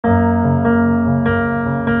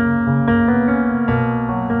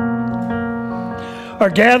Our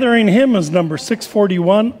gathering hymn is number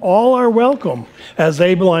 641, All Are Welcome. As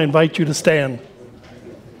Abel, I invite you to stand.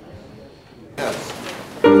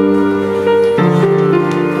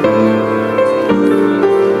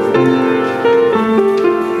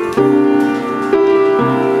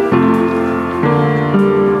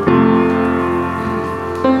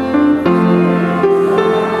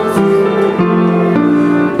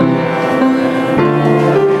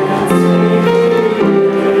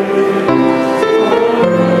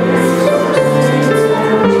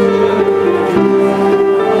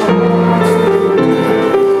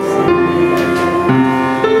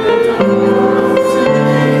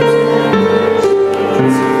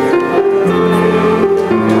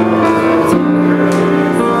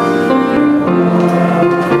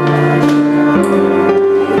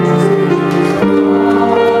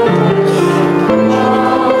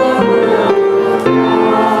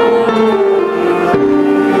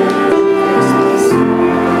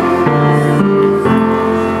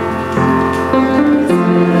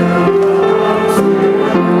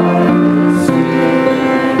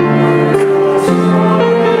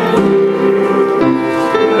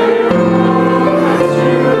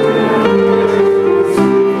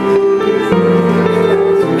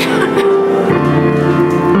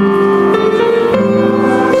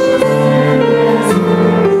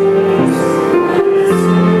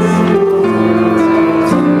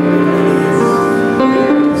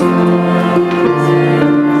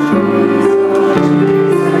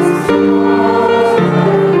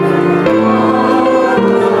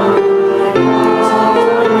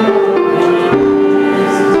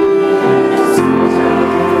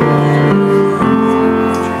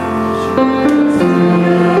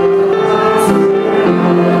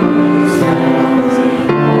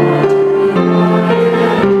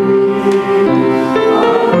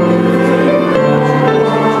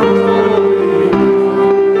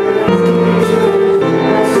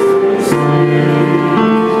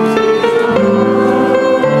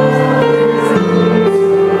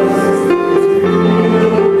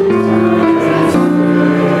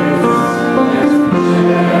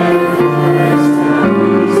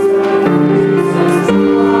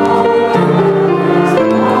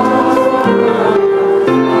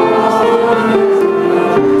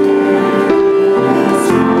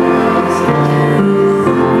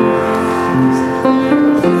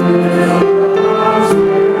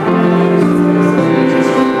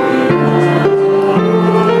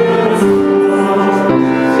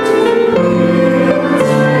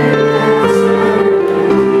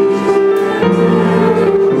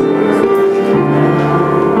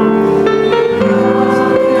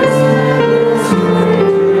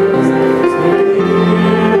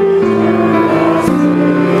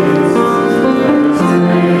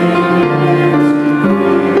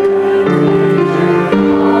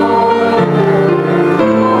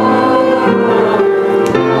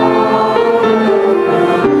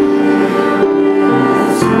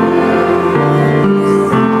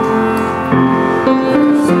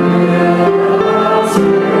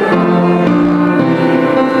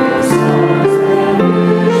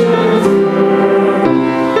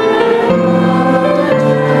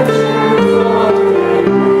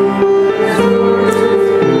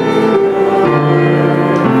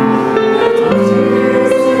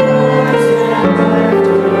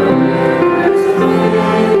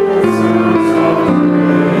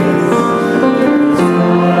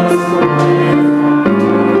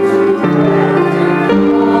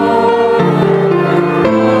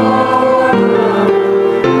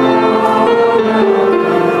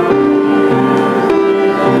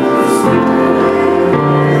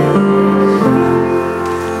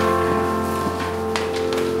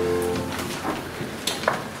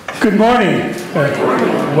 Good morning.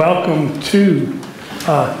 Welcome to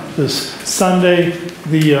this Sunday,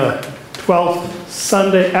 the 12th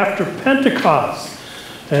Sunday after Pentecost,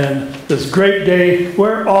 and this great day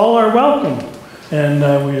where all are welcome.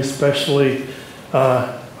 And we especially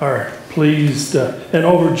are pleased and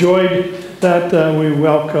overjoyed that we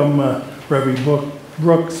welcome Reverend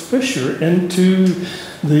Brooks Fisher into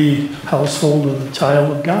the household of the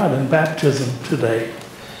child of God in baptism today.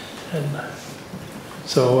 And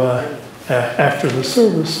so after the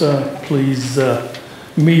service, please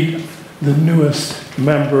meet the newest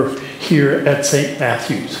member here at St.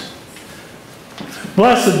 Matthew's.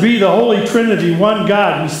 Blessed be the Holy Trinity, one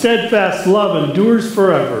God, whose steadfast love endures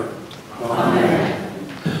forever. Amen.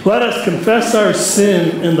 Let us confess our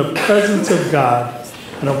sin in the presence of God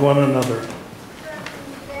and of one another.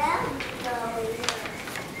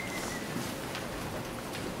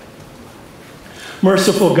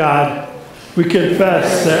 Merciful God, We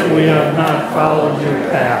confess that we have not followed your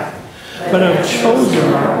path, but have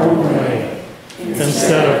chosen our own way.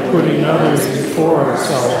 Instead of putting others before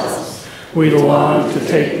ourselves, we long to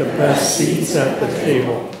take the best seats at the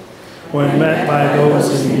table. When met by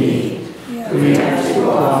those in need, we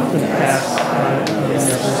often pass by on the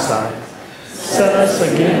other side. Set us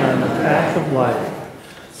again on the path of life.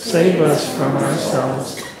 Save us from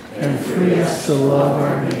ourselves and free us to love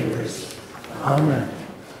our neighbors. Amen.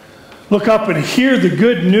 Look up and hear the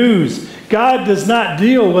good news. God does not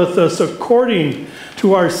deal with us according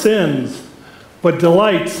to our sins, but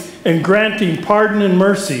delights in granting pardon and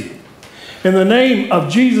mercy. In the name of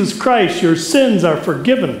Jesus Christ, your sins are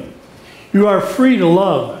forgiven. You are free to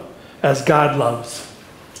love as God loves.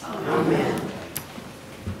 Amen.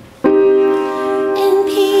 In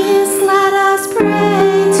peace, let us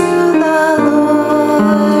pray to the Lord.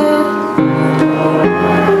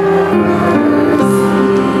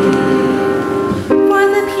 For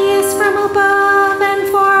the peace from above and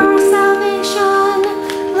for our salvation,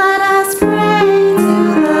 let us pray to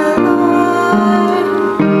the Lord.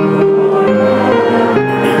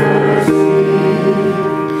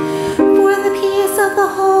 For the peace of the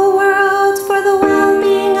whole world, for the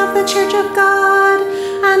well-being of the Church of God,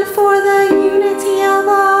 and for the unity of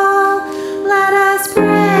all, let us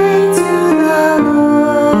pray to the Lord.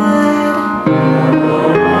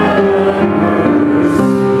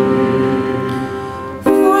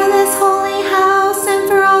 For this holy house and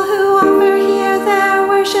for all who offer here their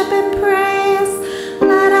worship and praise,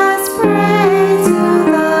 let us pray to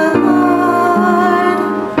the Lord.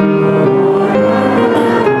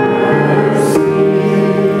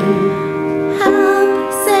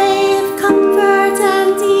 Help, save, comfort, and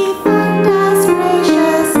defend us,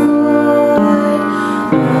 gracious Lord.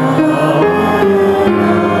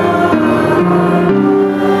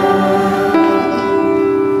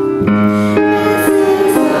 This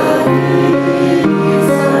is the peace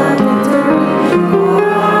of victory for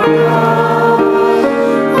all. Hallelujah,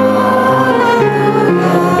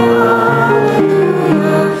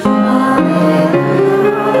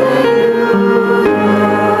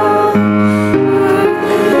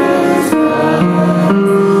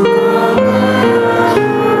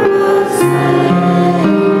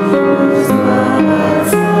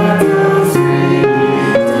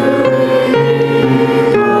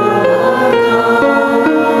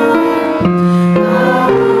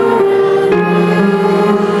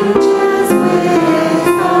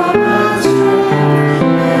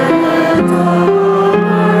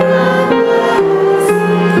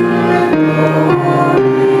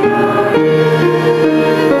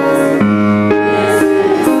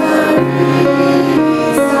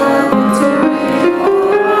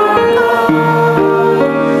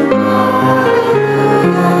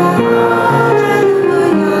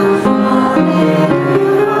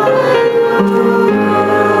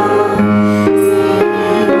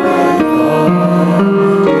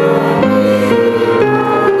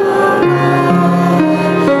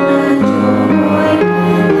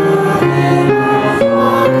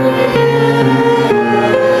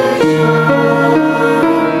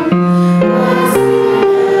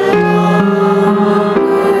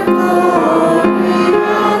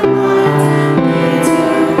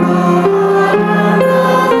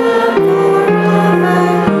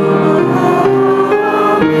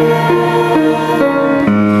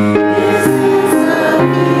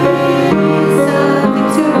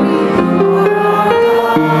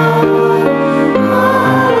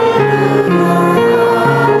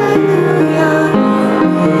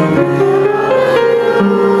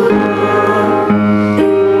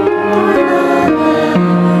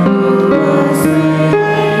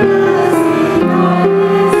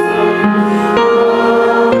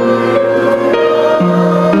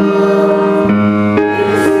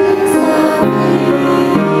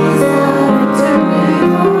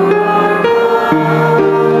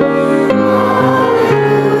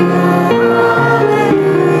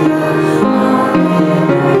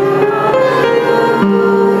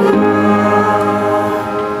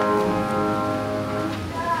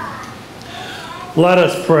 Let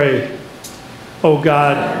us pray. O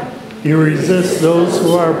God, you resist those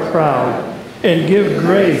who are proud and give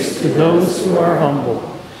grace to those who are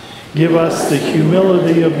humble. Give us the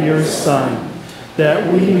humility of your Son,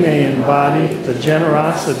 that we may embody the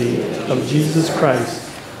generosity of Jesus Christ,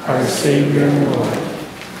 our Savior and Lord.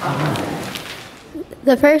 Amen.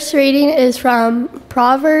 The first reading is from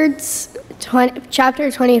Proverbs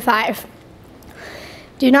chapter 25.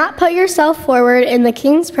 Do not put yourself forward in the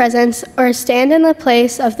king's presence or stand in the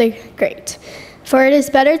place of the great. For it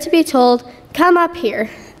is better to be told, "Come up here,"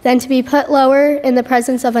 than to be put lower in the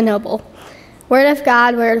presence of a noble. Word of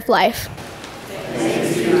God, word of life.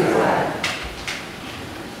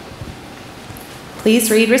 Please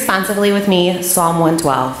read responsively with me Psalm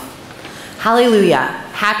 112. Hallelujah!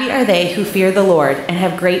 Happy are they who fear the Lord and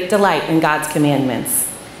have great delight in God's commandments.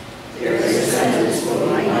 Their descendants will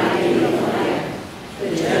be mighty in the land.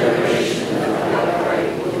 The generation of the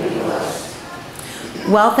upright will be blessed.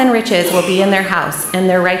 Wealth and riches will be in their house, and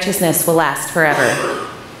their righteousness will last forever.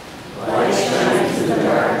 Light shines in the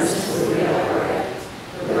darkness for the upright.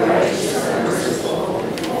 The righteous are merciful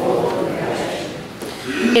and full of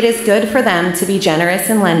compassion. It is good for them to be generous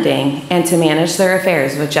in lending and to manage their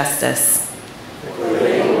affairs with justice. For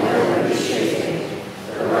they will never be shaken.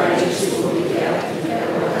 The righteous will be kept in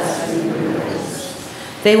everlasting ruins.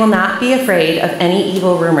 They will not be afraid of any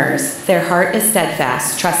evil rumors. Their heart is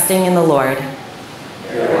steadfast, trusting in the Lord.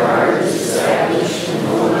 Their heart is established and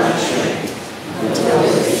will not shrink until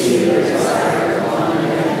they see their desire upon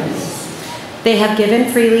their enemies. They have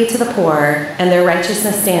given freely to the poor, and their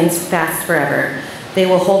righteousness stands fast forever. They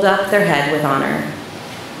will hold up their head with honor.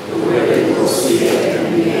 The wicked will see it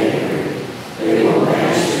and be angry. They will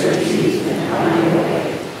gnash their teeth and hide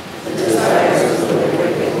away. The desires of the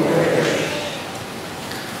wicked will perish.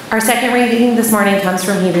 Our second reading this morning comes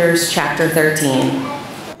from Hebrews chapter 13.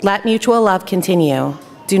 Let mutual love continue.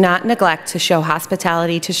 Do not neglect to show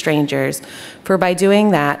hospitality to strangers, for by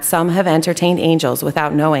doing that, some have entertained angels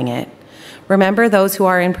without knowing it. Remember those who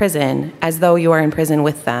are in prison, as though you are in prison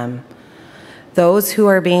with them. Those who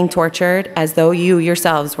are being tortured, as though you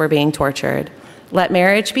yourselves were being tortured. Let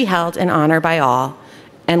marriage be held in honor by all,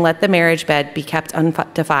 and let the marriage bed be kept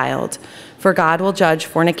undefiled, for God will judge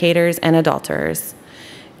fornicators and adulterers.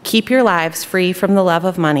 Keep your lives free from the love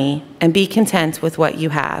of money, and be content with what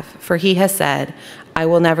you have, for he has said, I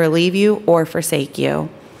will never leave you or forsake you.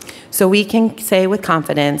 So we can say with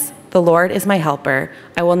confidence, the Lord is my helper,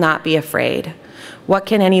 I will not be afraid. What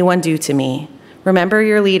can anyone do to me? Remember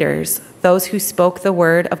your leaders, those who spoke the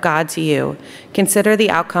word of God to you. Consider the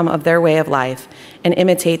outcome of their way of life and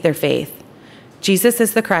imitate their faith. Jesus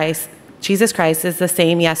Christ is the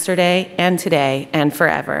same yesterday and today and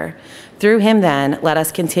forever. Through him, then, let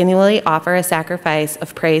us continually offer a sacrifice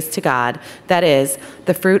of praise to God, that is,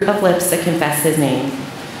 the fruit of lips that confess his name.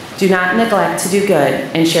 Do not neglect to do good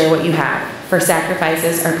and share what you have, for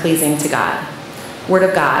sacrifices are pleasing to God. Word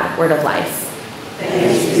of God, word of life.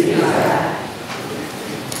 Thanks be to God.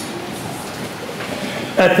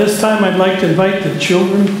 At this time, I'd like to invite the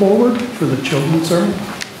children forward for the children's sermon.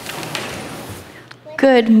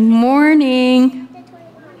 Good morning.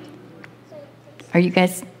 Are you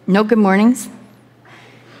guys, no good mornings?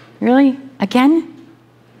 Really? Again?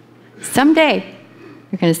 Someday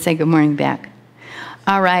you're going to say good morning back.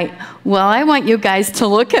 All right. Well, I want you guys to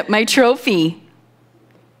look at my trophy.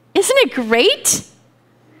 Isn't it great?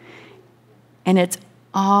 And it's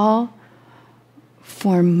all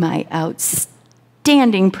for my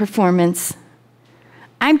outstanding performance.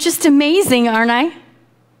 I'm just amazing, aren't I?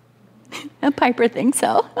 Piper thinks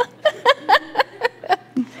so.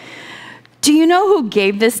 Do you know who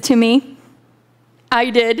gave this to me? I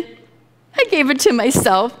did. I gave it to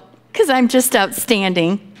myself because I'm just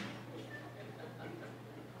outstanding.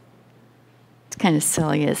 It's kind of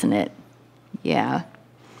silly, isn't it? Yeah.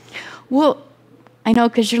 Well, I know,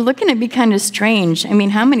 because you're looking at me kind of strange. I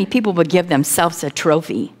mean, how many people would give themselves a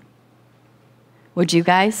trophy? Would you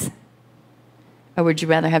guys? Or would you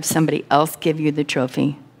rather have somebody else give you the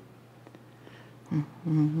trophy?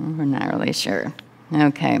 We're not really sure.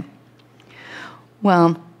 Okay.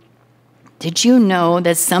 Well, did you know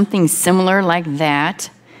that something similar like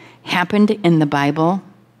that happened in the Bible?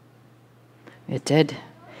 It did.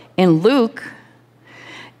 In Luke,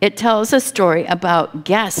 it tells a story about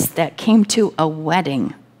guests that came to a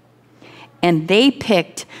wedding, and they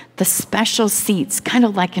picked the special seats, kind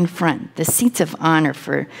of like in front, the seats of honor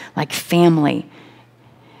for like family.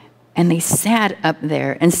 And they sat up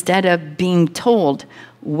there instead of being told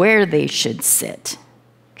where they should sit,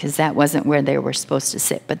 because that wasn't where they were supposed to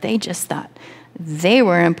sit. But they just thought they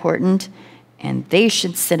were important and they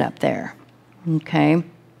should sit up there. Okay?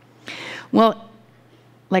 Well,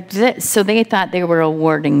 like this, so they thought they were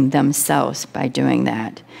awarding themselves by doing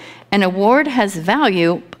that. An award has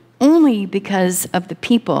value only because of the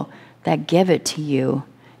people that give it to you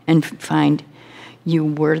and find you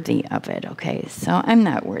worthy of it, okay? So I'm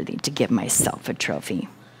not worthy to give myself a trophy.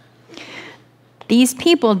 These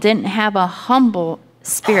people didn't have a humble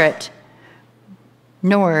spirit,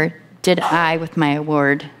 nor did I with my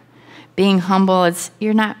award. Being humble is,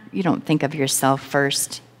 you don't think of yourself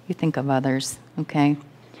first, you think of others, okay?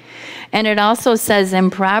 And it also says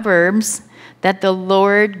in Proverbs that the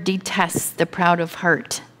Lord detests the proud of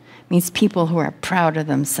heart, means people who are proud of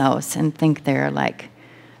themselves and think they're like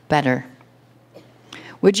better.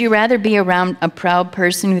 Would you rather be around a proud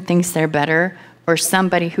person who thinks they're better or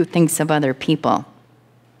somebody who thinks of other people?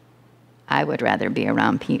 I would rather be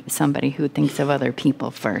around somebody who thinks of other people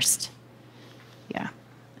first. Yeah,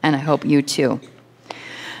 and I hope you too.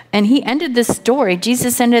 And he ended this story,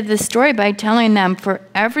 Jesus ended this story by telling them, for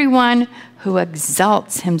everyone who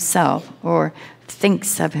exalts himself or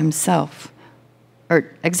thinks of himself,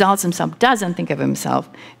 or exalts himself, doesn't think of himself,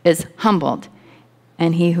 is humbled.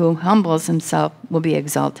 And he who humbles himself will be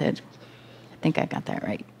exalted. I think I got that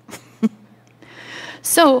right.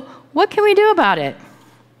 So what can we do about it?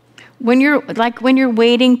 When you're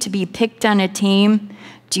waiting to be picked on a team,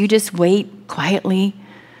 do you just wait quietly,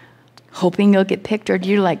 hoping you'll get picked? Or do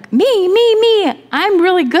you like, me, I'm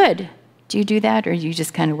really good? Do you do that, or do you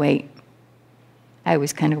just kind of wait? I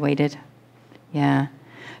always kind of waited. Yeah.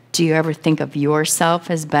 Do you ever think of yourself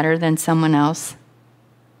as better than someone else?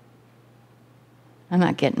 I'm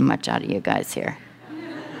not getting much out of you guys here.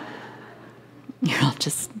 You're all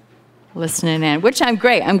just listening in, which I'm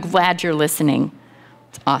great. I'm glad you're listening.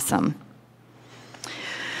 It's awesome.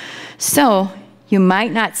 So you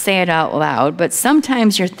might not say it out loud, but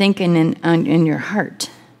sometimes you're thinking in your heart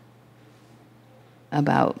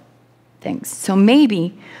about things. So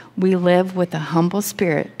maybe we live with a humble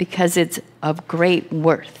spirit because it's of great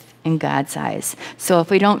worth in God's eyes. So if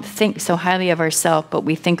we don't think so highly of ourselves, but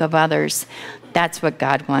we think of others, that's what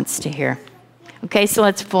God wants to hear. Okay, so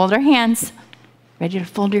let's fold our hands. Ready to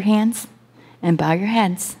fold your hands? And bow your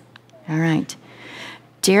heads. All right.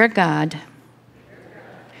 Dear God,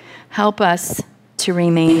 help us to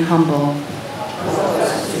remain humble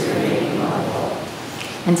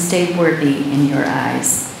and stay worthy in your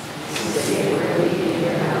eyes.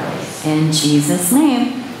 In Jesus'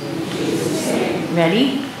 name.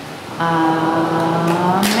 Ready?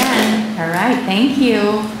 Amen. All right, thank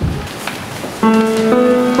you.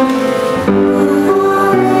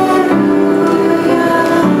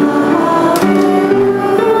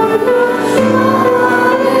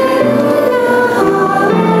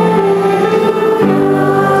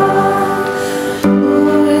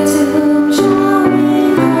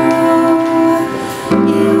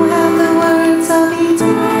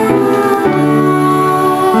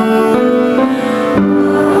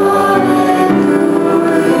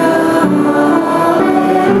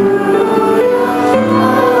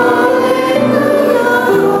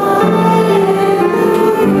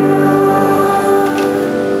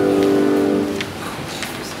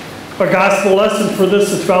 Our gospel lesson for this,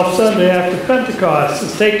 the 12th Sunday after Pentecost,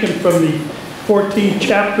 is taken from the 14th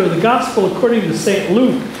chapter of the Gospel according to St.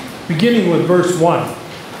 Luke, beginning with verse 1.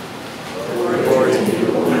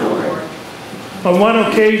 On one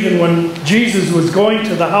occasion, when Jesus was going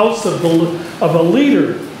to the house of a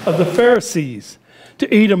leader of the Pharisees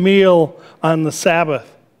to eat a meal on the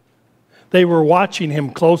Sabbath, they were watching him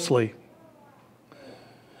closely.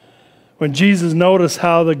 When Jesus noticed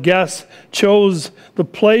how the guests chose the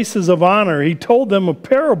places of honor, he told them a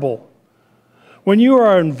parable. When you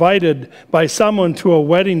are invited by someone to a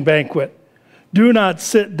wedding banquet, do not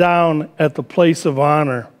sit down at the place of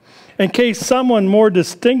honor, in case someone more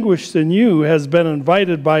distinguished than you has been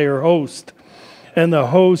invited by your host, and the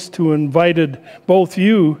host who invited both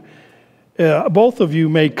of you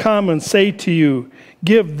may come and say to you,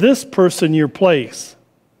 give this person your place.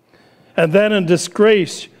 And then in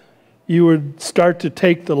disgrace, you would start to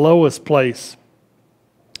take the lowest place.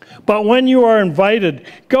 But when you are invited,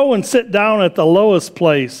 go and sit down at the lowest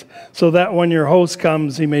place, so that when your host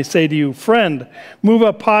comes, he may say to you, friend, move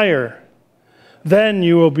up higher. Then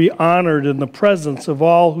you will be honored in the presence of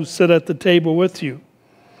all who sit at the table with you.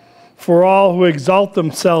 For all who exalt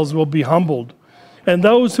themselves will be humbled, and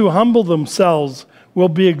those who humble themselves will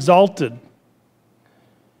be exalted.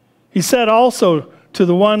 He said also to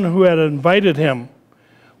the one who had invited him,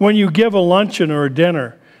 when you give a luncheon or a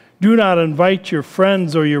dinner, do not invite your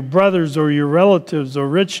friends or your brothers or your relatives or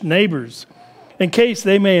rich neighbors, in case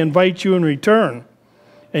they may invite you in return,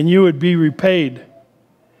 and you would be repaid.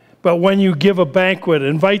 But when you give a banquet,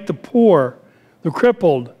 invite the poor, the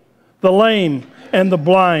crippled, the lame, and the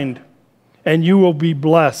blind, and you will be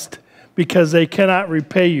blessed, because they cannot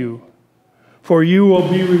repay you, for you will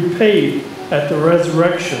be repaid at the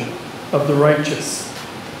resurrection of the righteous.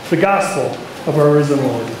 The gospel of our risen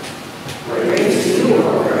Lord. Praise to you,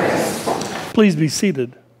 O Christ. Please be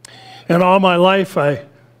seated. In all my life, I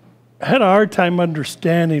had a hard time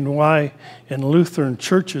understanding why in Lutheran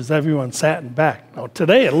churches everyone sat in back. Now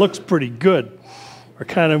today it looks pretty good. We're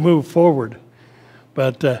kind of moved forward.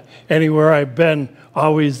 But anywhere I've been,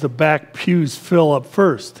 always the back pews fill up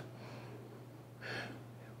first.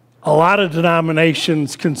 A lot of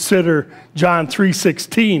denominations consider John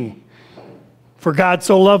 3:16, for God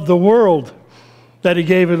so loved the world that he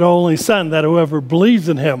gave his only son, that whoever believes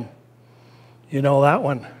in him, you know that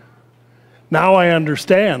one. Now I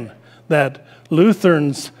understand that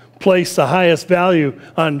Lutherans place the highest value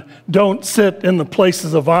on don't sit in the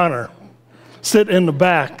places of honor. Sit in the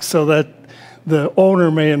back so that the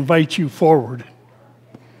owner may invite you forward.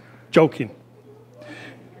 Joking.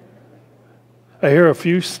 I hear a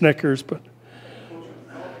few snickers, but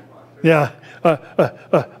yeah,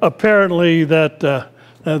 apparently that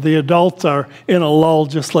the adults are in a lull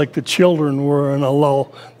just like the children were in a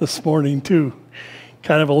lull this morning too.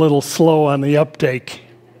 Kind of a little slow on the uptake.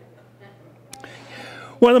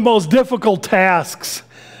 One of the most difficult tasks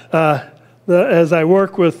as I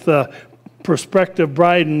work with prospective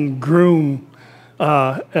bride and groom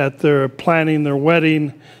at their planning their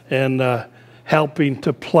wedding and helping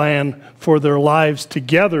to plan for their lives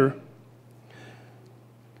together,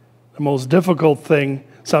 the most difficult thing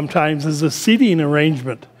sometimes is the seating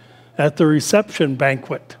arrangement at the reception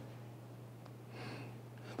banquet.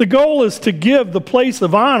 The goal is to give the place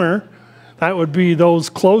of honor, that would be those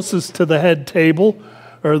closest to the head table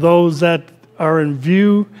or those that are in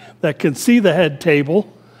view that can see the head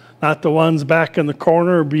table, not the ones back in the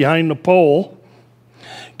corner or behind the pole.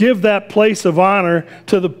 Give that place of honor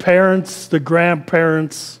to the parents, the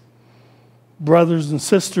grandparents, brothers and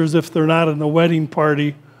sisters if they're not in the wedding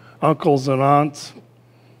party, uncles and aunts.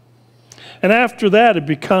 And after that, it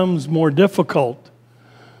becomes more difficult.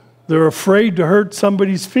 They're afraid to hurt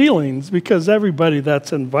somebody's feelings because everybody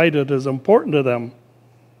that's invited is important to them.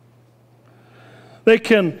 They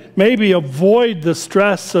can maybe avoid the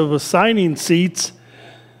stress of assigning seats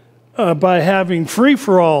by having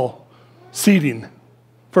free-for-all seating.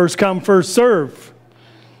 First come, first serve.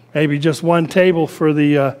 Maybe just one table for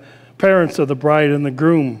the parents of the bride and the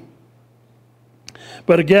groom.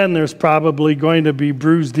 But again, there's probably going to be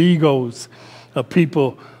bruised egos of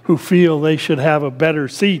people who feel they should have a better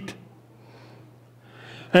seat.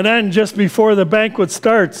 And then just before the banquet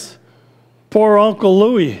starts, poor Uncle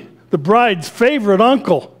Louis, the bride's favorite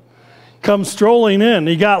uncle, comes strolling in.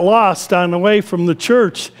 He got lost on the way from the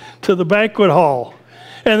church to the banquet hall.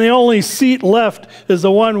 And the only seat left is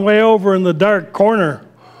the one way over in the dark corner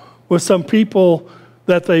with some people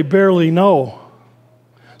that they barely know.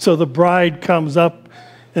 So the bride comes up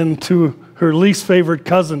into her least favorite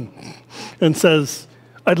cousin and says,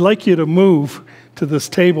 I'd like you to move to this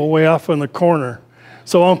table way off in the corner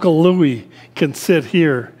so Uncle Louis can sit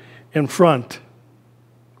here in front.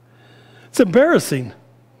 It's embarrassing.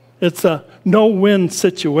 It's a no-win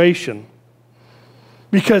situation.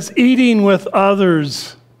 Because eating with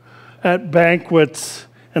others at banquets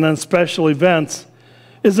and on special events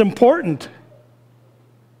is important.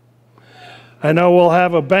 I know we'll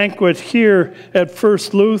have a banquet here at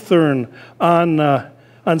First Lutheran on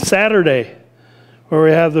Saturday, where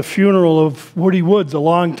we have the funeral of Woody Woods, a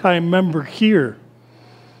longtime member here.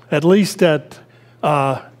 At least at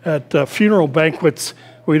funeral banquets,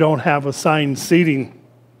 we don't have assigned seating.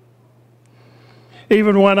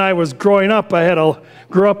 Even when I was growing up,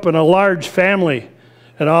 grew up in a large family,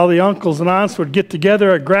 and all the uncles and aunts would get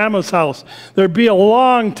together at Grandma's house. There'd be a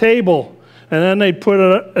long table, and then they'd put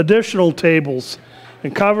additional tables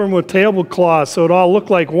and cover them with tablecloths so it all looked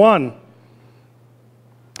like one.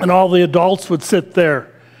 And all the adults would sit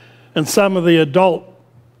there, and some of the adult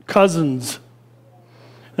cousins,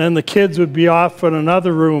 and the kids would be off in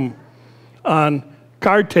another room on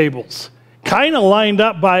card tables, kind of lined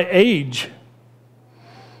up by age.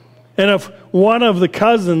 And if one of the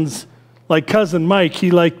cousins, like Cousin Mike, he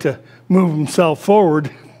liked to move himself forward,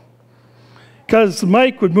 because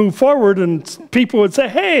Mike would move forward and people would say,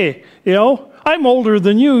 hey, I'm older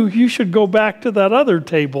than you, you should go back to that other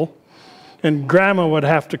table. And Grandma would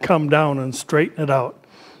have to come down and straighten it out.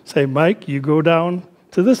 Say, Mike, you go down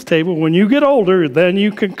to this table. When you get older, then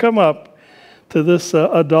you can come up to this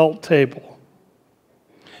adult table.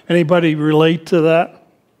 Anybody relate to that?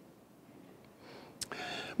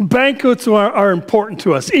 Banquets are important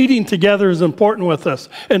to us. Eating together is important with us.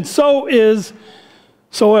 And so it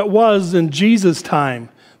was in Jesus' time,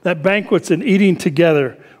 that banquets and eating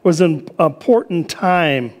together was an important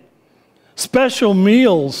time. Special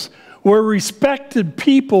meals where respected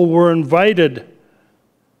people were invited.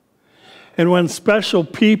 And when special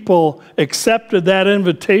people accepted that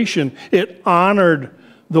invitation, it honored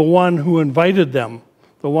the one who invited them,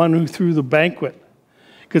 the one who threw the banquet.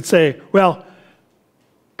 Could say, well,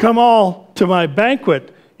 come all to my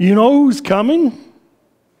banquet. You know who's coming?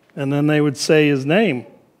 And then they would say his name.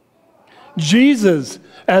 Jesus,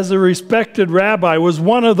 as a respected rabbi, was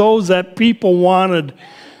one of those that people wanted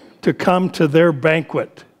to come to their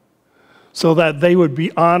banquet so that they would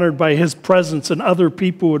be honored by his presence and other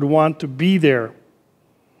people would want to be there.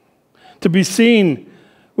 To be seen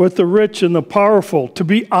with the rich and the powerful, to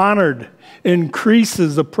be honored,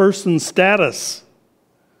 increases a person's status.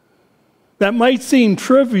 That might seem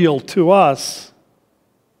trivial to us,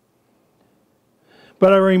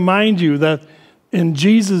 but I remind you that in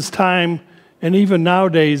Jesus' time, and even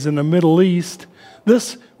nowadays in the Middle East,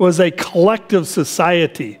 this was a collective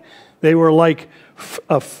society. They were like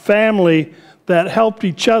a family that helped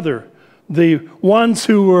each other. The ones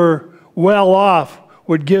who were well off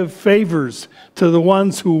would give favors to the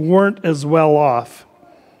ones who weren't as well off.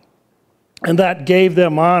 And that gave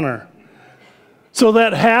them honor. So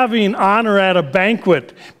that having honor at a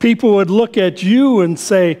banquet, people would look at you and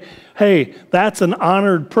say, hey, that's an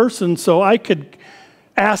honored person, so I could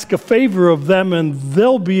ask a favor of them and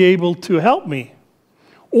they'll be able to help me.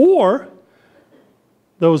 Or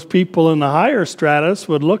those people in the higher stratus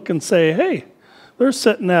would look and say, hey, they're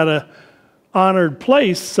sitting at an honored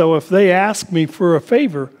place, so if they ask me for a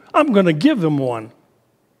favor, I'm going to give them one.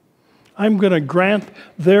 I'm going to grant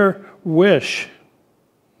their wish.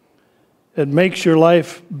 It makes your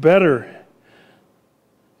life better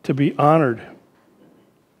to be honored.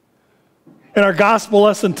 In our gospel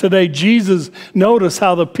lesson today, Jesus noticed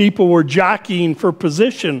how the people were jockeying for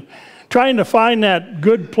position, trying to find that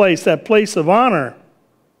good place, that place of honor.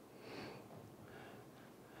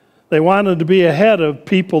 They wanted to be ahead of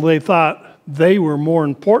people they thought they were more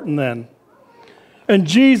important than. And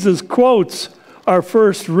Jesus quotes our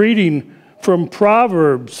first reading from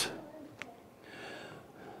Proverbs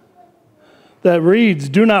that reads,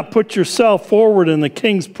 "Do not put yourself forward in the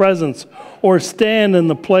king's presence or stand in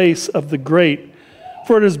the place of the great.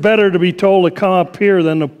 For it is better to be told to come up here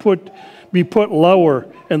than to be put lower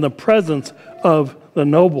in the presence of the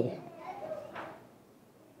noble."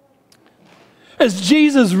 Is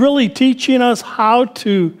Jesus really teaching us how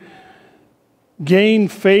to gain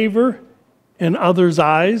favor in others'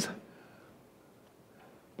 eyes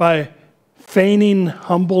by feigning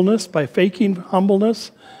humbleness, by faking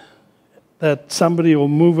humbleness, that somebody will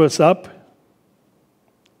move us up?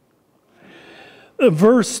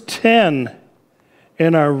 Verse 10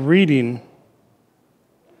 in our reading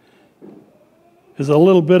is a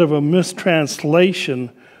little bit of a mistranslation,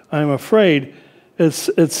 I'm afraid. It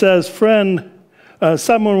says, friend,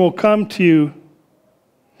 someone will come to you.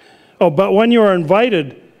 Oh, but when you are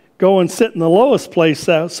invited, go and sit in the lowest place.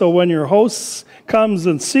 So when your host comes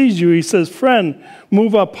and sees you, he says, friend,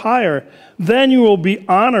 move up higher. Then you will be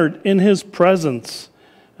honored in his presence,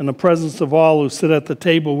 in the presence of all who sit at the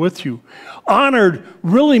table with you. Honored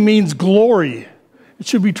really means glory. It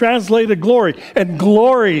should be translated glory. And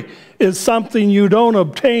glory is something you don't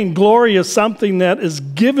obtain. Glory is something that is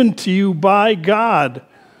given to you by God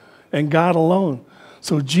and God alone.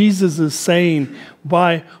 So Jesus is saying,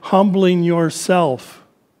 by humbling yourself,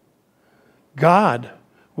 God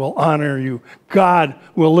will honor you. God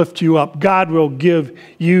will lift you up. God will give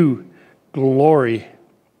you glory.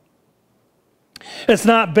 It's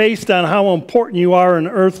not based on how important you are in the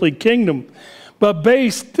earthly kingdom, but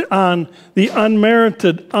based on the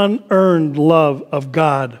unmerited, unearned love of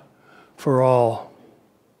God for all.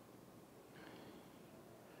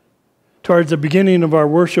 Towards the beginning of our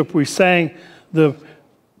worship, we sang the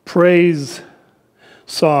praise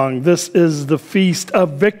song, "This is the feast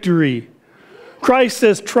of victory." Christ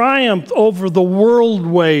has triumphed over the world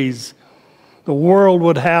ways. The world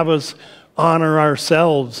would have us honor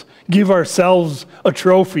ourselves, give ourselves a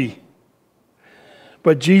trophy.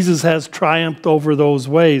 But Jesus has triumphed over those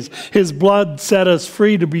ways. His blood set us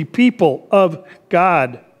free to be people of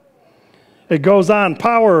God. It goes on,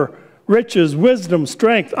 power, riches, wisdom,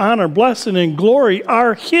 strength, honor, blessing, and glory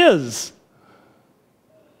are his.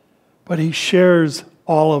 But he shares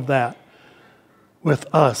all of that with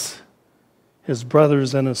us, his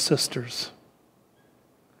brothers and his sisters.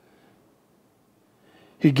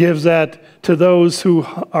 He gives that to those who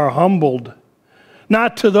are humbled,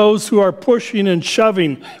 not to those who are pushing and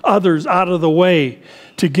shoving others out of the way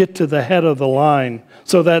to get to the head of the line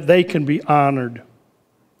so that they can be honored.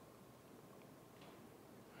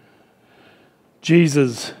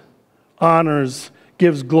 Jesus honors,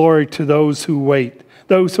 gives glory to those who wait,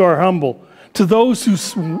 those who are humble, to those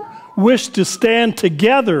who wish to stand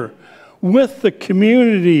together with the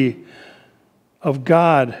community of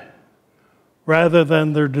God rather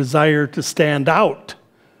than their desire to stand out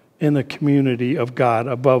in the community of God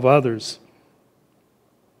above others.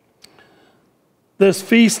 This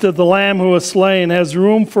feast of the Lamb who was slain has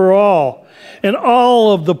room for all, and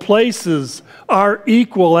all of the places are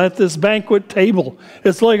equal at this banquet table.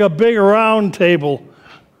 It's like a big round table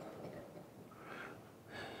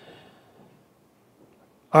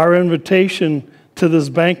Our invitation to this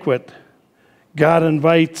banquet, God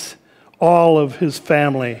invites all of his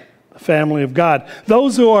family, the family of God.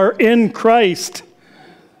 Those who are in Christ,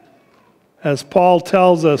 as Paul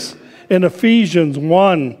tells us in Ephesians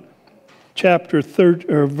 1,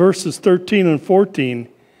 verses 13 and 14.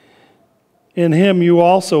 In him you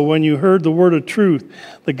also, when you heard the word of truth,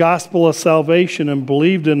 the gospel of salvation, and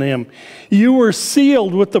believed in him, you were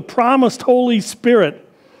sealed with the promised Holy Spirit,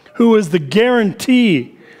 who is the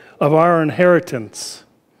guarantee of our inheritance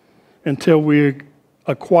until we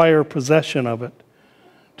acquire possession of it,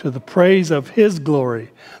 to the praise of his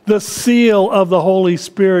glory. The seal of the Holy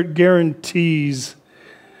Spirit guarantees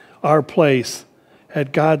our place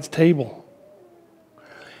at God's table.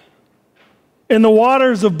 In the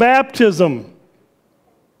waters of baptism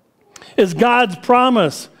is God's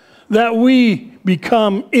promise that we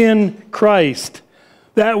become in Christ,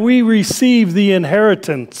 that we receive the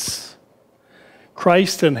inheritance,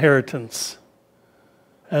 Christ's inheritance,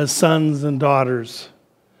 as sons and daughters,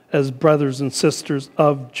 as brothers and sisters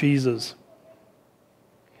of Jesus.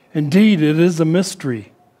 Indeed, it is a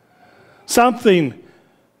mystery, something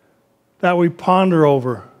that we ponder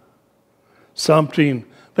over, something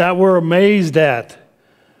that we're amazed at,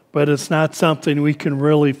 but it's not something we can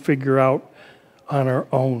really figure out on our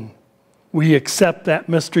own. We accept that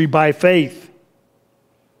mystery by faith.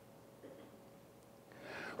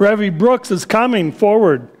 Reverend Brooks is coming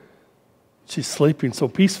forward. She's sleeping so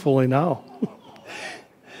peacefully now.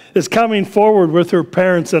 Is coming forward with her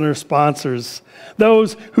parents and her sponsors,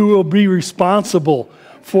 those who will be responsible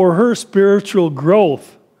for her spiritual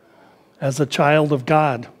growth as a child of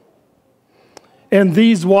God. And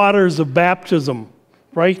these waters of baptism,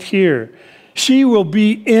 right here, she will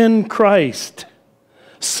be in Christ,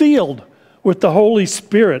 sealed with the Holy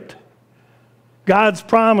Spirit. God's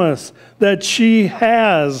promise that she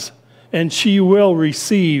has and she will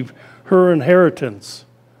receive her inheritance,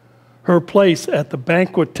 her place at the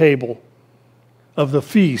banquet table of the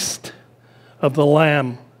feast of the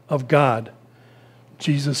Lamb of God,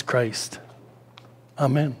 Jesus Christ.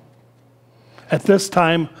 Amen. At this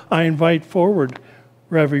time, I invite forward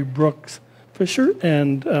Reverend Brooks Fisher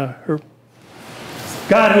and her.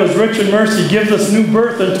 God, who is rich in mercy, gives us new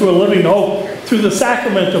birth into a living hope through the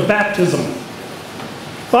sacrament of baptism.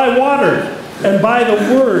 By water and by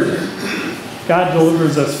the word, God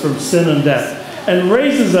delivers us from sin and death and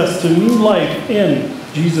raises us to new life in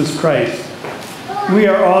Jesus Christ. We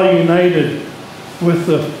are all united with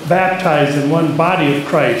the baptized in one body of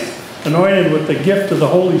Christ, anointed with the gift of the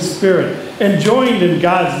Holy Spirit, and joined in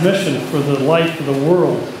God's mission for the life of the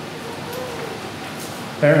world.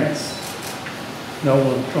 Parents,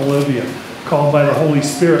 Noah and Olivia, called by the Holy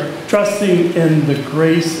Spirit, trusting in the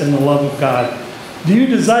grace and the love of God. Do you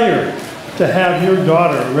desire to have your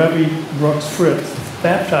daughter, Rebby Brooks Fritz,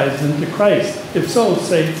 baptized into Christ? If so,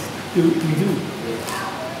 say, we do.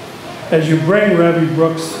 As you bring Rebby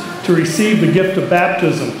Brooks to receive the gift of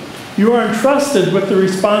baptism, you are entrusted with the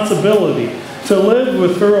responsibility to live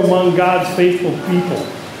with her among God's faithful people,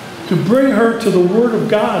 to bring her to the Word of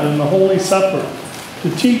God in the Holy Supper,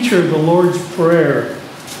 to teach her the Lord's Prayer,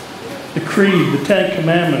 the Creed, the Ten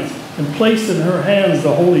Commandments, and place in her hands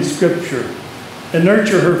the Holy Scripture, and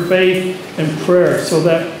nurture her faith and prayer so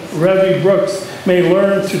that Rebby Brooks may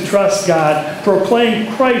learn to trust God,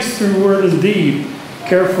 proclaim Christ through word and deed,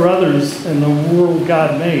 care for others in the world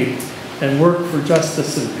God made, and work for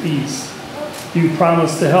justice and peace. Do you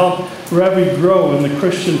promise to help Rebby grow in the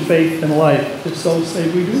Christian faith and life? If so, say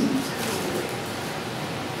we do.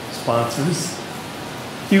 Sponsors,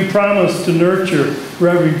 do you promise to nurture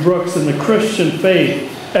Rebby Brooks in the Christian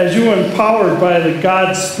faith as you are empowered by the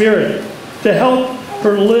God's Spirit to help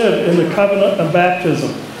her live in the covenant of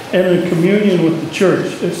baptism and in communion with the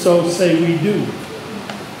church? If so, say we do.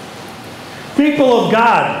 People of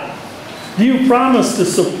God, do you promise to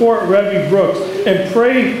support Rebby Brooks and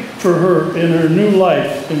pray for her in her new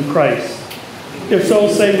life in Christ? If so,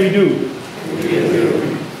 say we do.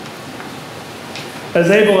 As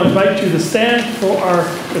Abel, I invite you to stand for our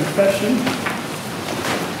confession.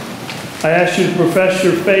 I ask you to profess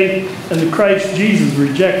your faith in the Christ Jesus,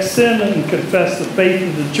 reject sin, and confess the faith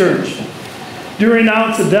of the church. Do you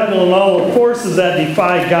renounce the devil and all the forces that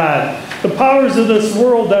defy God, the powers of this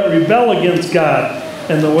world that rebel against God,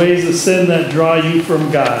 and the ways of sin that draw you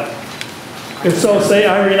from God? If so, say,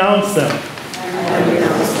 I renounce them. I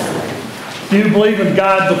renounce them. Do you believe in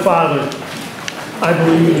God the Father? I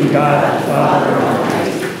believe in God the Father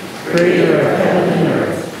Almighty, creator of heaven and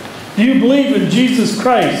earth. Do you believe in Jesus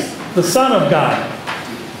Christ, the Son of God?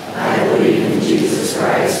 I believe in Jesus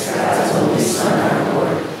Christ, God's only Son, our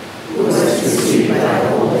Lord, who was conceived by the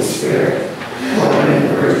Holy Spirit, born in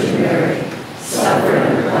the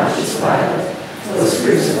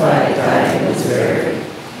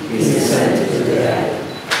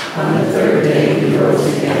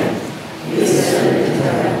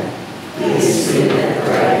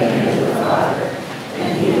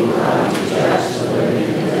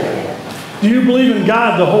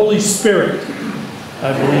God, the Holy Spirit.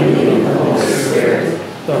 I believe in the Holy Spirit,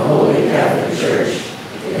 the Holy Catholic Church,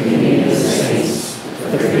 the communion of saints,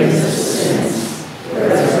 the forgiveness of sins, the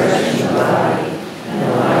resurrection of the body, and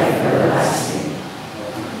the life everlasting.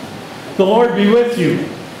 The Lord be with you.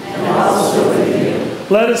 And also with you.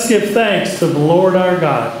 Let us give thanks to the Lord our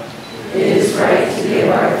God. It is right to give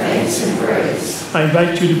our thanks and praise. I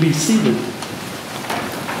invite you to be seated.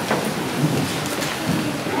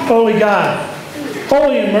 Holy God,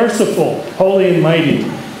 holy and merciful, holy and mighty,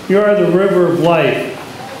 you are the river of life.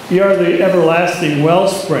 You are the everlasting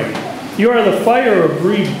wellspring. You are the fire of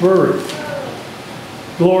rebirth.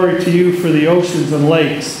 Glory to you for the oceans and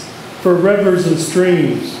lakes, for rivers and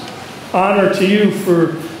streams. Honor to you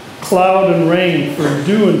for cloud and rain, for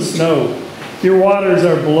dew and snow. Your waters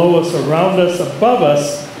are below us, around us, above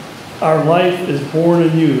us. Our life is born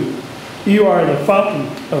in you. You are the fountain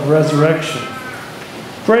of resurrection.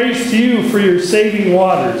 Praise to you for your saving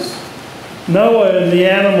waters. Noah and the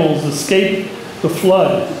animals escaped the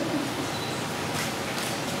flood.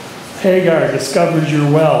 Hagar discovers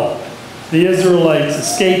your well. The Israelites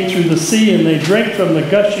escaped through the sea and they drink from the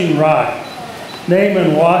gushing rock.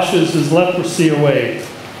 Naaman washes his leprosy away,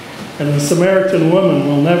 and the Samaritan woman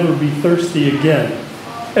will never be thirsty again.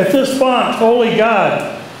 At this font, holy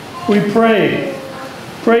God, we pray.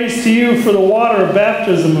 Praise to you for the water of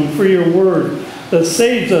baptism and for your word that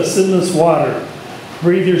saves us in this water.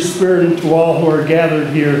 Breathe your spirit into all who are gathered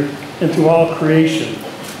here, into all creation.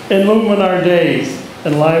 Illumine our days,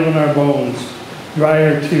 enliven our bones, dry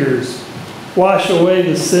our tears. Wash away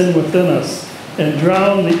the sin within us and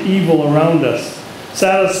drown the evil around us.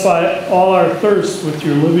 Satisfy all our thirst with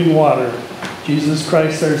your living water, Jesus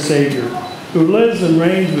Christ our Savior, who lives and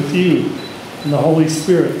reigns with you in the Holy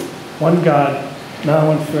Spirit, one God,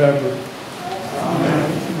 now and forever.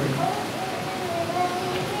 Amen.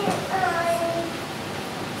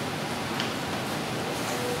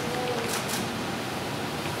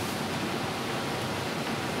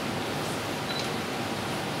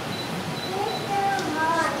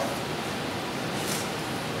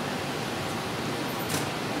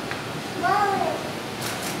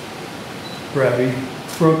 Rabbi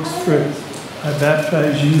Brooks Fritz, I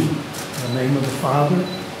baptize you in the name of the Father,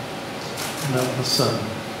 and of the Son,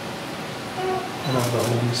 and of the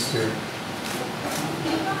Holy Spirit.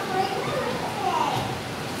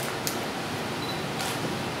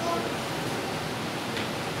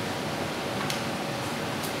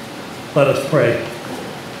 Let us pray.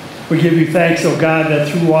 We give you thanks, O God, that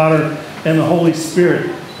through water and the Holy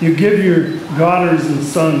Spirit, you give your daughters and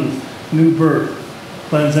sons new birth.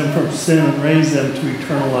 Cleanse them from sin and raise them to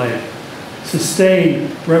eternal life. Sustain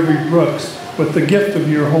Reverend Brooks with the gift of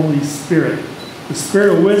your Holy Spirit, the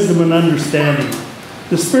spirit of wisdom and understanding,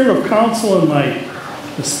 the spirit of counsel and might,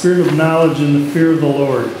 the spirit of knowledge and the fear of the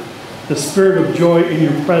Lord, the spirit of joy in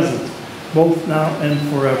your presence, both now and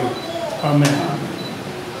forever. Amen.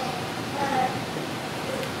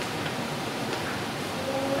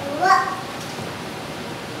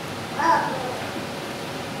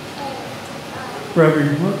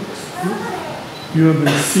 Reverend Brooks, you have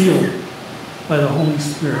been sealed by the Holy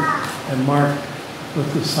Spirit and marked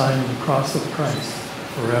with the sign of the cross of Christ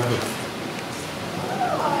forever.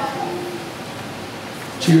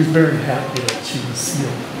 She was very happy that she was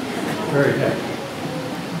sealed. Very happy.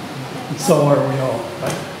 And so are we all,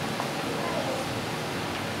 right?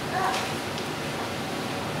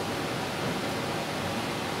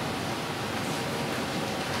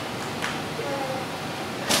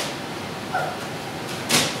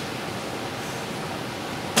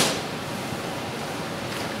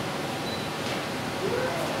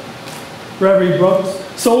 Reverend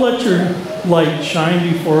Brooks, so let your light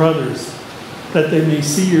shine before others, that they may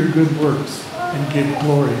see your good works and give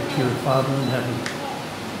glory to your Father in heaven.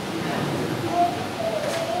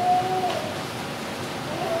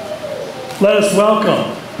 Let us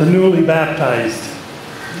welcome the newly baptized.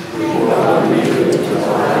 We welcome you into the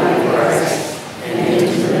body of Christ and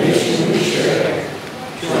into the nation we share.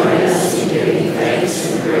 Join us in giving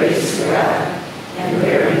thanks and praise to God and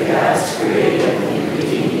bearing God's creative and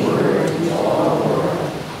redeeming word into all the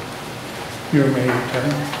world. You may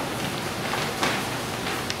return.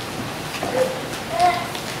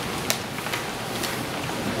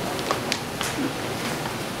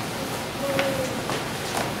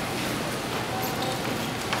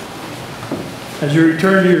 As you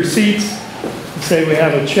return to your seats, say we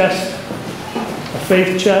have a chest, a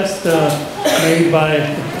faith chest made by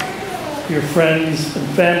your friends and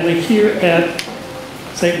family here at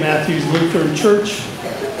St. Matthew's Lutheran Church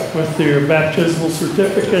with their baptismal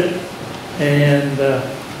certificate and a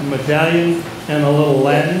medallion and a little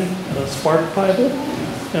Latin and a Spark Bible.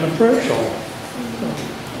 and a prayer shawl.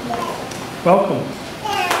 Welcome.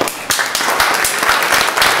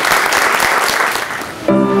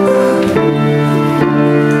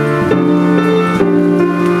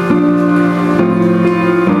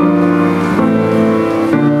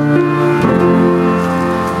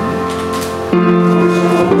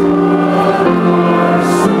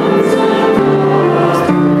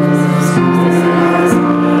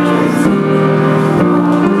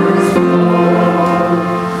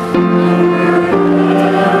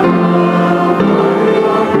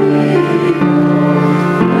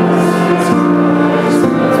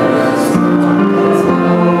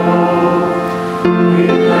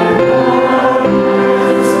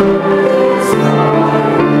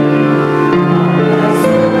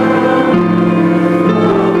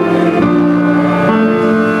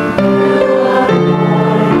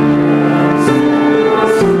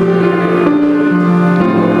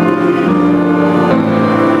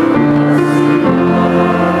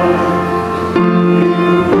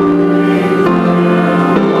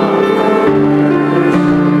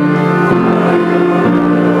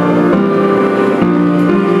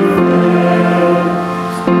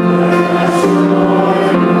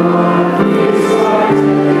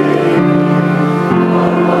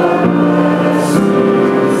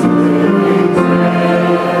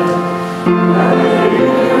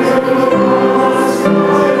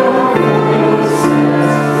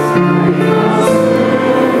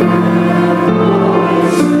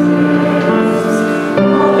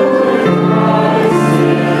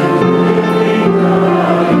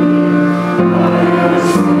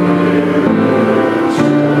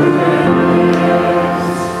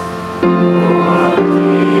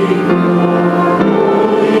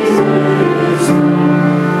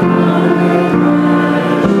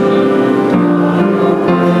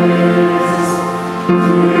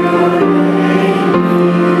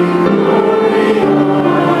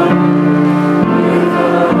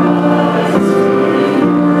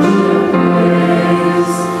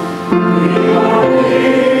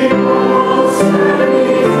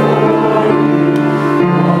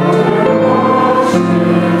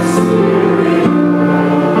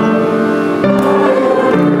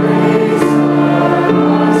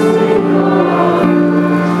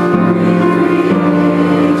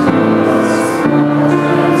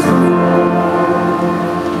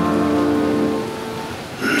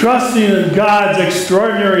 Trusting in God's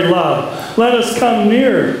extraordinary love, let us come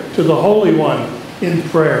near to the Holy One in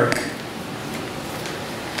prayer.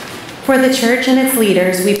 For the church and its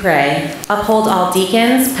leaders, we pray, uphold all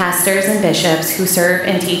deacons, pastors, and bishops who serve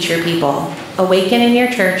and teach your people. Awaken in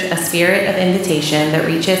your church a spirit of invitation that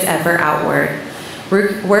reaches ever outward.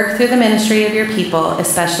 Work through the ministry of your people,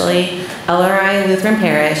 especially LRI Lutheran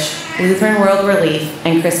Parish, Lutheran World Relief,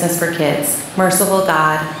 and Christmas for Kids. Merciful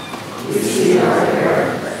God,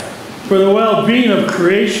 for the well-being of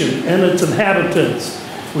creation and its inhabitants,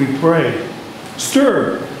 we pray.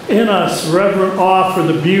 Stir in us reverent awe for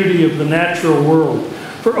the beauty of the natural world,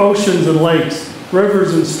 for oceans and lakes,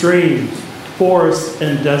 rivers and streams, forests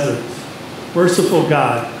and deserts. Merciful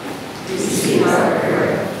God,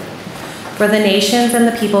 for the nations and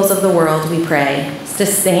the peoples of the world, we pray.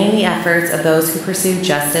 Sustain the efforts of those who pursue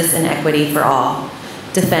justice and equity for all.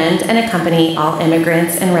 Defend and accompany all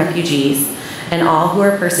immigrants and refugees, and all who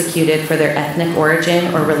are persecuted for their ethnic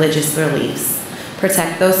origin or religious beliefs.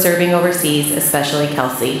 Protect those serving overseas, especially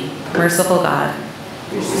Kelsey. Merciful God,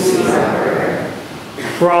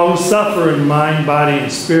 for all who suffer in mind, body,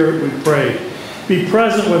 and spirit, we pray. Be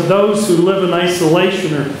present with those who live in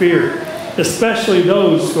isolation or fear, especially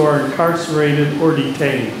those who are incarcerated or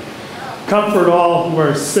detained. Comfort all who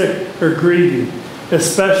are sick or grieving,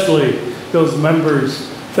 especially those members,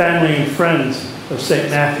 family, and friends of St.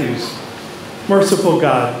 Matthew's. Merciful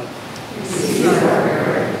God,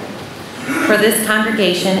 for this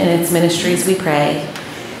congregation and its ministries, we pray.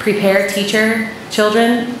 Prepare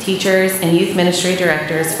children, teachers, and youth ministry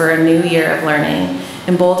directors for a new year of learning.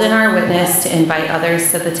 Embolden our witness to invite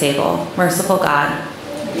others to the table. Merciful God,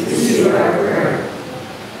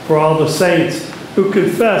 for all the saints who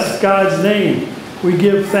confess God's name, we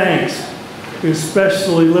give thanks. We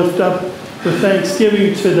especially lift up for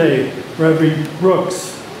Thanksgiving today, Reverend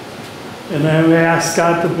Brooks. And I ask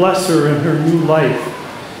God to bless her in her new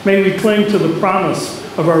life. May we cling to the promise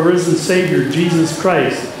of our risen Savior, Jesus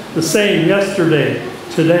Christ, the same yesterday,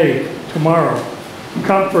 today, tomorrow.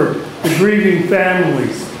 Comfort the grieving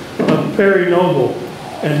families of Perry Noble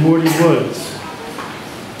and Moody Woods.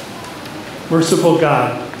 Merciful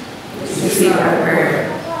God, receive our prayer.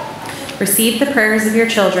 Receive the prayers of your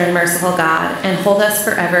children, merciful God, and hold us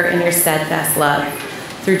forever in your steadfast love.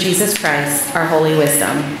 through Jesus Christ, our holy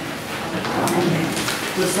wisdom.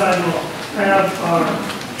 This time we'll have our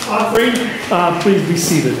offering. Please be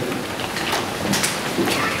seated.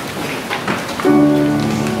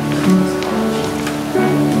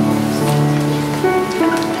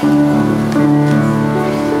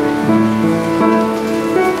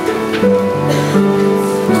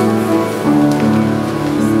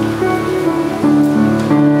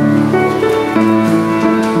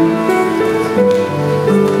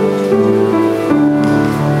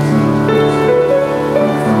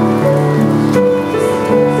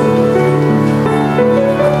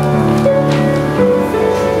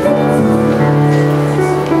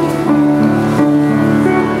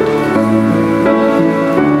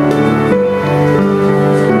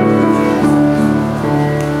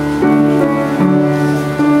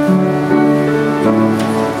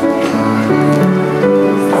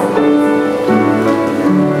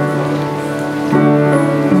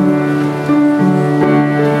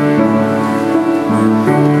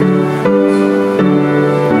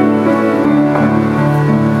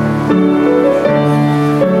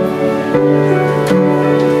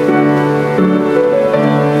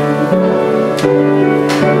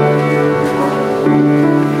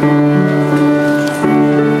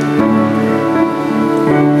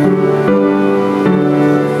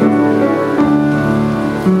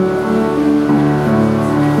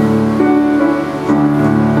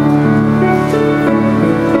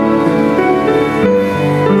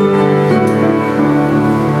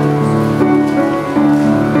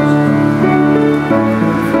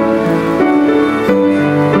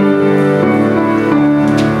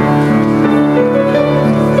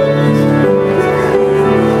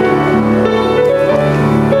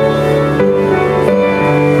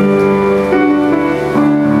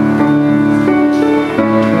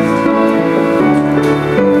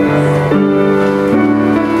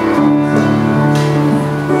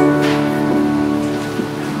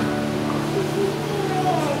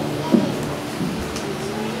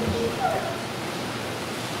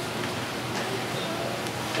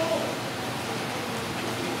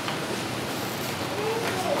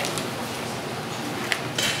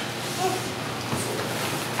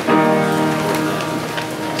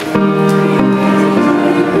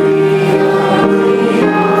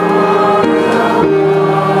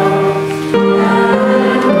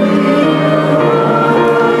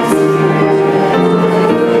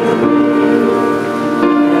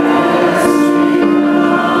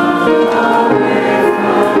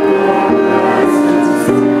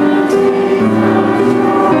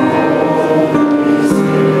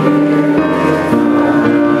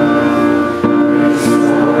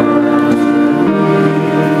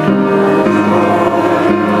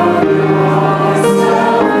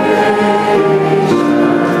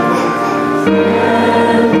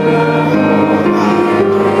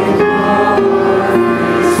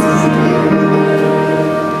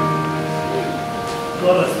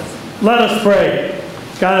 Let us pray.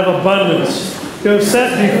 God of abundance, you have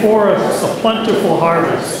set before us a plentiful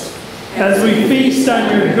harvest. As we feast on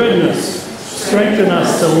your goodness, strengthen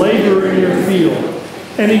us to labor in your field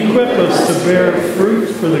and equip us to bear fruit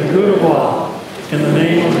for the good of all. In the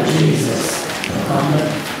name of Jesus. Amen.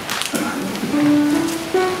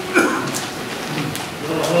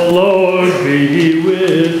 The Lord be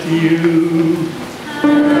with you.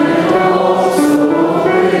 And also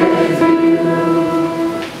with you.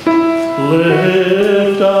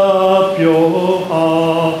 Lift up your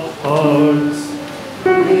hearts.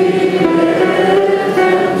 We lift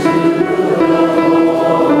them to the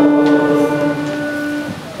Lord.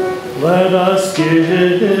 Let us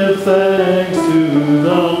give thanks to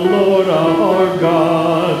the Lord our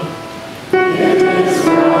God. It is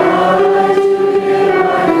right to give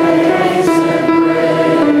our thanks and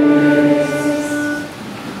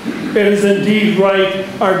praise. It is indeed right,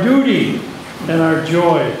 our duty and our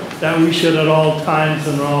joy, that we should at all times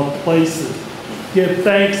and in all places give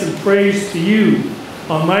thanks and praise to you,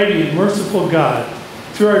 Almighty and merciful God,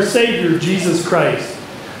 through our Savior Jesus Christ,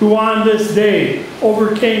 who on this day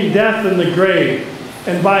overcame death and the grave,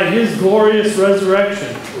 and by his glorious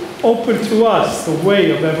resurrection opened to us the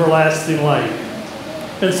way of everlasting life.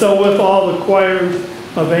 And so with all the choirs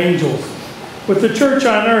of angels, with the church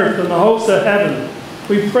on earth and the hosts of heaven,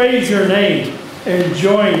 we praise your name and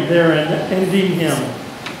join their unending hymn.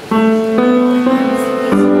 Amen.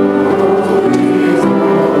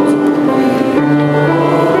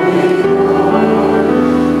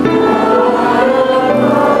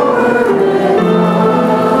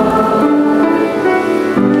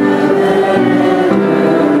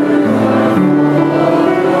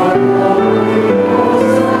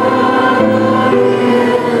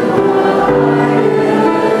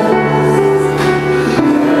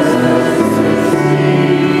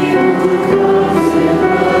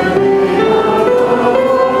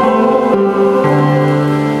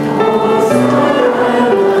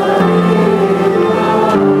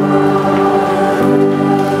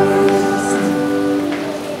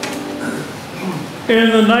 And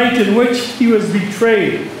in the night in which he was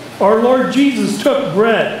betrayed, our Lord Jesus took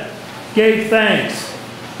bread, gave thanks,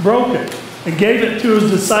 broke it, and gave it to his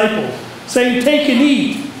disciples, saying, "Take and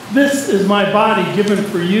eat. This is my body given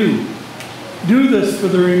for you. Do this for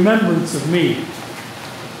the remembrance of me."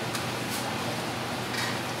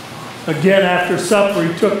 Again, after supper,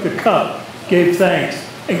 he took the cup, gave thanks,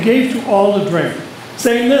 and gave to all to drink,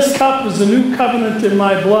 saying, "This cup is the new covenant in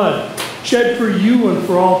my blood, shed for you and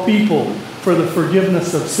for all people, for the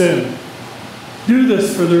forgiveness of sin. Do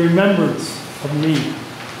this for the remembrance of me."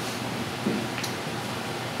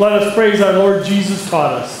 Let us praise our Lord Jesus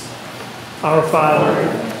taught us. Our Father,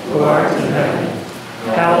 who art in heaven,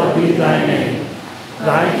 hallowed be thy name.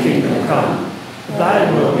 Thy kingdom come, thy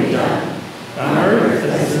will be done, on earth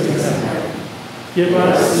as it is in heaven. Give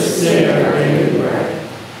us this day our daily bread,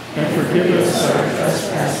 and forgive us our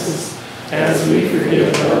trespasses, as we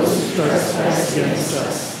forgive those who trespass against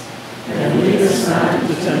us. And lead us not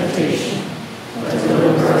into temptation, but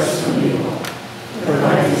deliver us from evil. For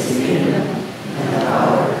thine is the kingdom, and the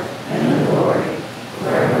power, and the glory,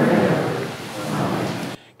 forever and ever.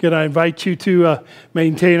 Amen. Again, I invite you to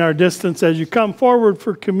maintain our distance as you come forward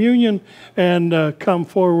for communion, and come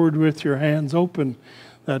forward with your hands open,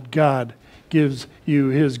 that God gives you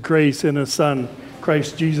his grace in his Son,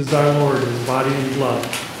 Christ Jesus our Lord, his body and blood.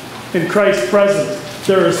 In Christ's presence,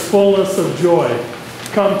 there is fullness of joy.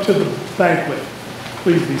 Come to the banquet.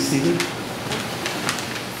 Please be seated.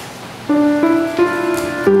 Thank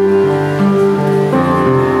you.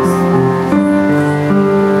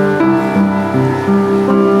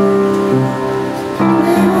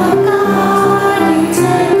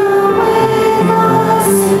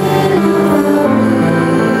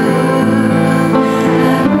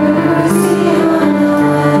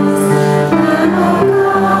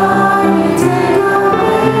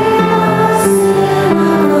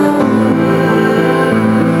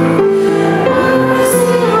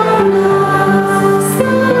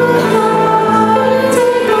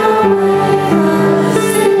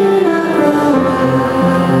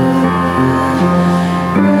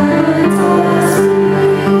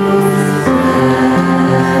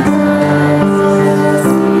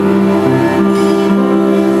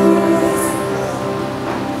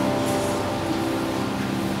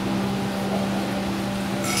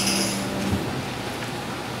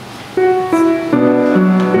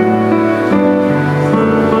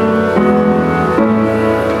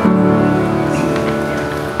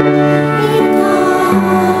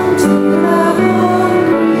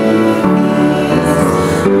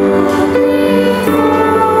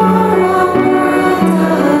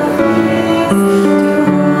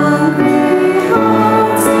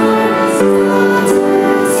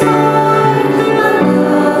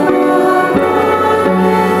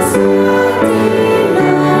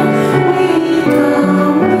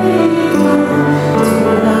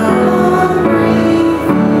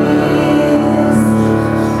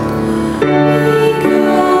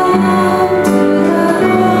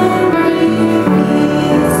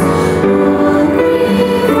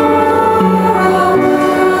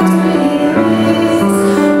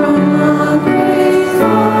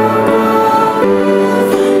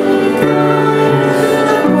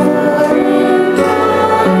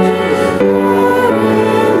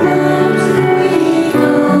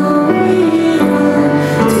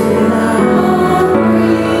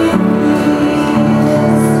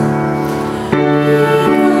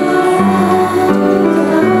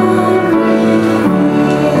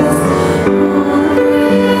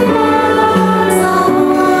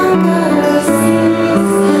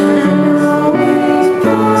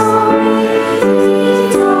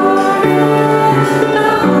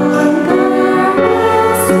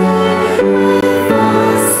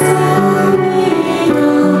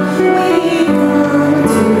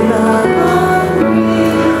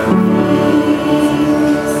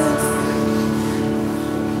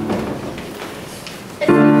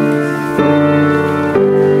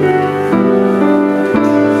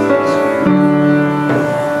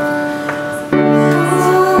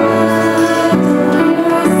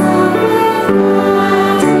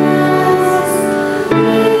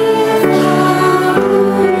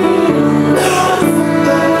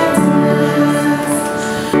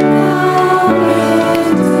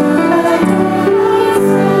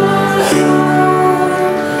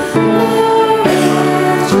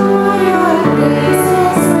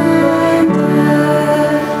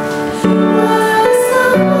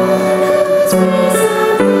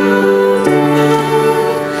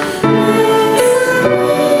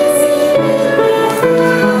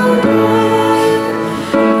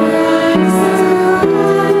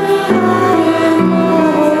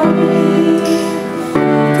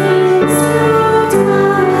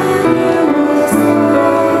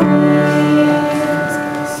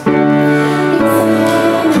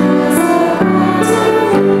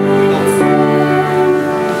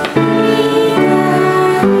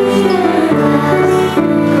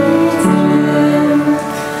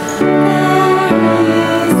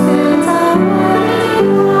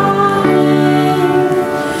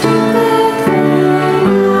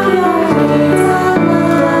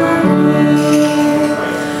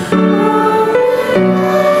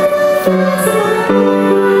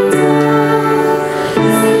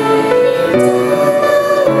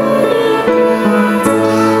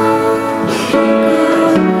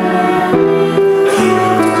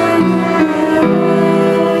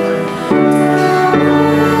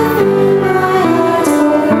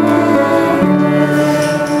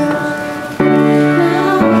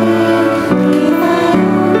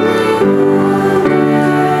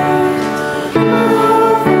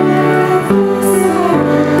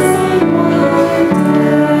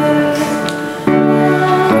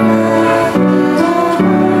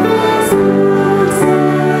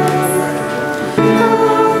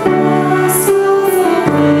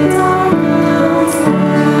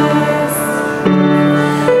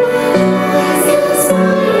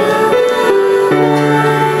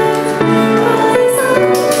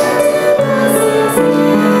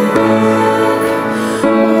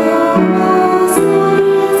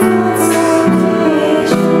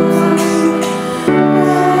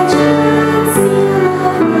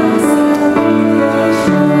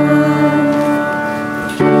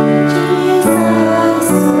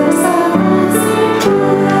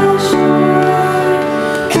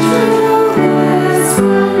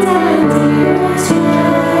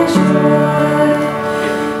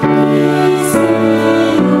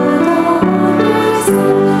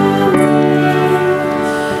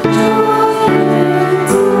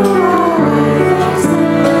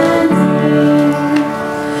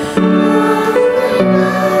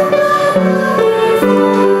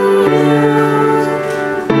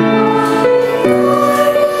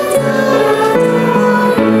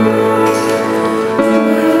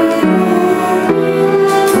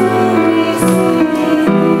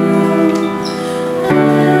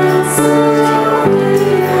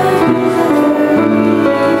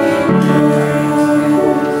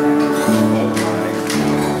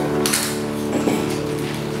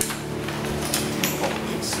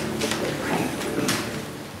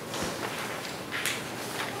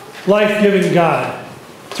 Life-giving God,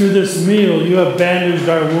 through this meal you have bandaged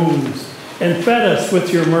our wounds and fed us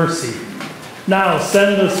with your mercy. Now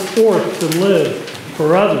send us forth to live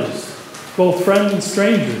for others, both friend and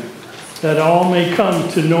stranger, that all may come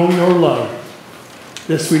to know your love.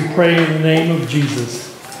 This we pray in the name of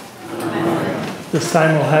Jesus. Amen. This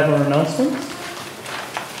time we'll have our announcements.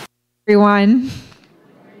 Everyone.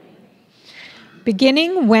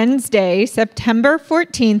 Beginning Wednesday, September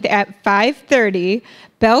 14th at 5:30,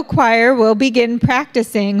 Bell Choir will begin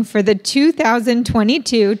practicing for the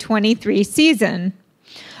 2022-23 season.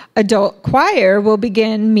 Adult Choir will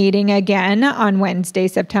begin meeting again on Wednesday,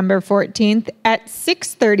 September 14th at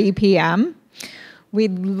 6:30 p.m.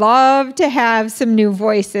 We'd love to have some new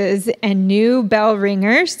voices and new bell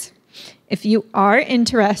ringers. If you are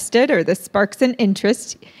interested or this sparks an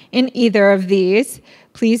interest in either of these,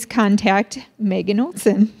 please contact Megan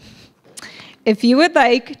Olson. If you would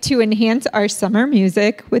like to enhance our summer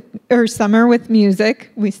with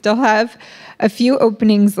music, we still have a few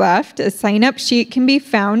openings left. A sign-up sheet can be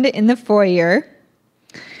found in the foyer.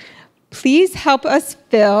 Please help us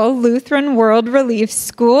fill Lutheran World Relief's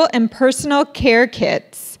school and personal care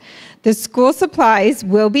kits. The school supplies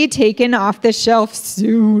will be taken off the shelf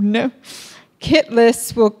soon. Kit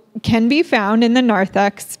lists can be found in the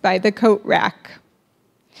narthex by the coat rack.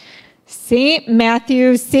 St.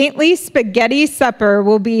 Matthew's Saintly Spaghetti Supper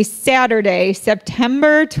will be Saturday,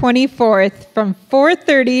 September 24th from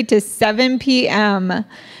 4:30 to 7 p.m.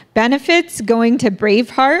 Benefits going to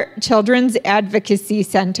Braveheart Children's Advocacy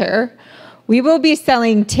Center. We will be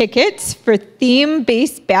selling tickets for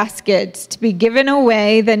theme-based baskets to be given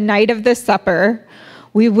away the night of the supper.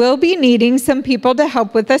 We will be needing some people to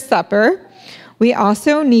help with the supper. We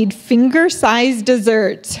also need finger-sized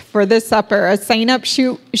desserts for the supper. A sign-up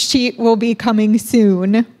sheet will be coming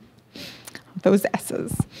soon. Those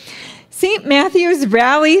S's. St. Matthew's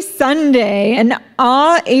Rally Sunday and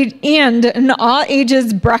an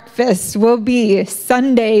all-ages breakfast will be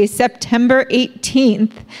Sunday, September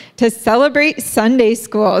 18th to celebrate Sunday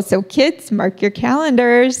school. So kids, mark your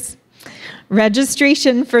calendars.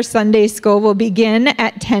 Registration for Sunday school will begin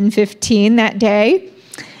at 10:15 that day.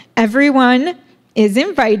 Everyone is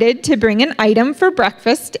invited to bring an item for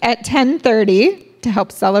breakfast at 10:30 to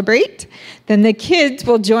help celebrate. Then the kids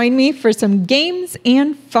will join me for some games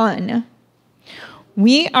and fun.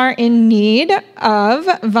 We are in need of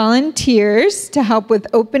volunteers to help with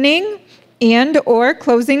opening and or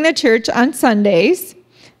closing the church on Sundays.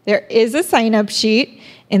 There is a sign-up sheet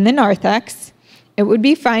in the narthex. It would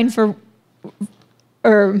be for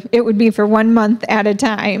 1 month at a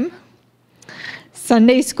time.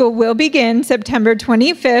 Sunday school will begin September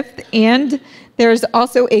 25th, and there's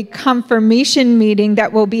also a confirmation meeting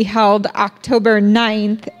that will be held October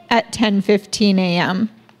 9th at 10:15 a.m.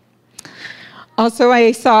 Also,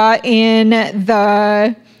 I saw in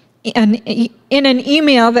an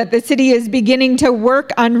email that the city is beginning to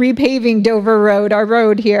work on repaving Dover Road, our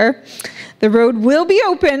road here. The road will be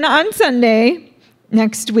open on Sunday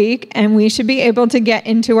next week, and we should be able to get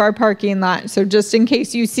into our parking lot. So just in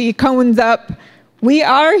case you see cones up, we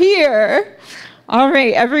are here. All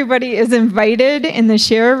right, everybody is invited in the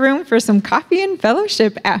share room for some coffee and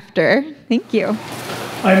fellowship after. Thank you.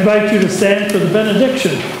 I invite you to stand for the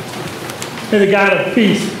benediction. May the God of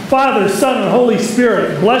peace, Father, Son, and Holy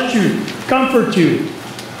Spirit, bless you, comfort you,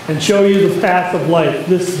 and show you the path of life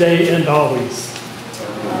this day and always.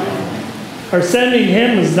 Our sending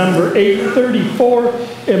hymn is number 834,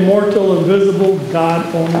 Immortal, Invisible, God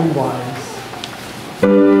Only Wise.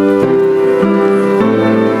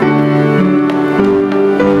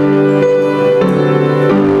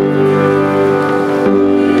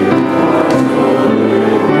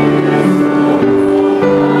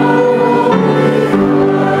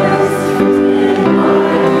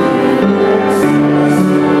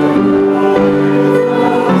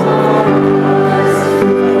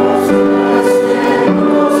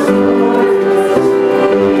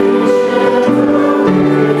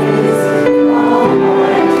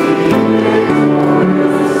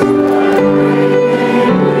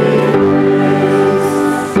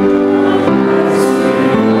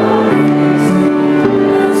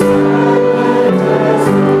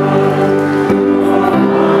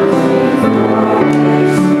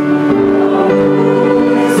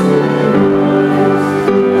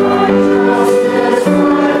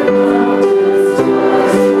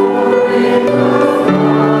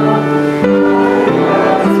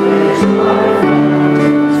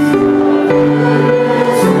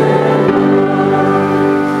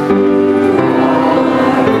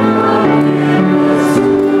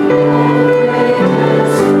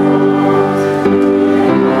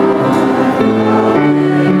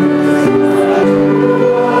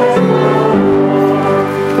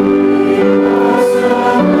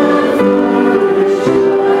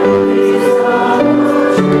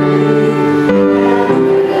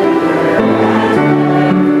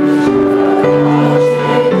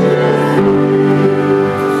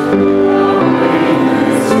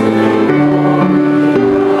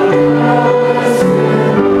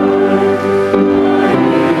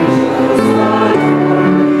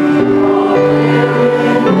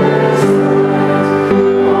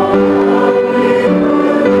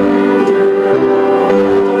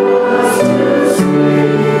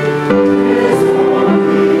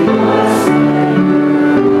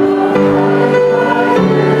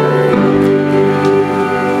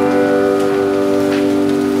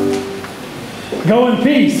 in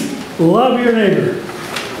peace. Love your neighbor.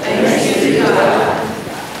 Thanks be to God.